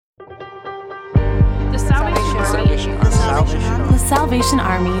Salvation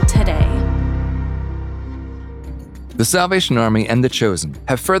Army today. The Salvation Army and The Chosen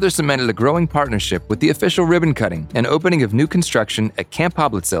have further cemented a growing partnership with the official ribbon cutting and opening of new construction at Camp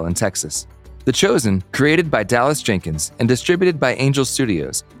Hoblitzell in Texas. The Chosen, created by Dallas Jenkins and distributed by Angel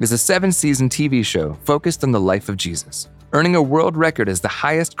Studios, is a 7-season TV show focused on the life of Jesus, earning a world record as the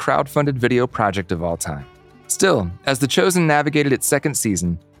highest crowd-funded video project of all time. Still, as The Chosen navigated its second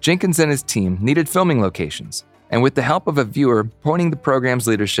season, Jenkins and his team needed filming locations, and with the help of a viewer pointing the program's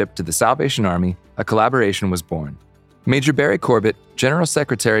leadership to the Salvation Army, a collaboration was born. Major Barry Corbett, General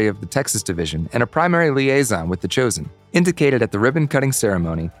Secretary of the Texas Division and a primary liaison with The Chosen, indicated at the ribbon-cutting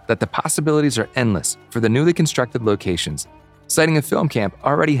ceremony that the possibilities are endless for the newly constructed locations, citing a film camp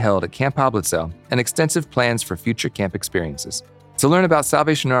already held at Camp Hoblitzell and extensive plans for future camp experiences. To learn about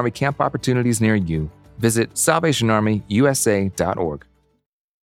Salvation Army camp opportunities near you, visit salvationarmyusa.org.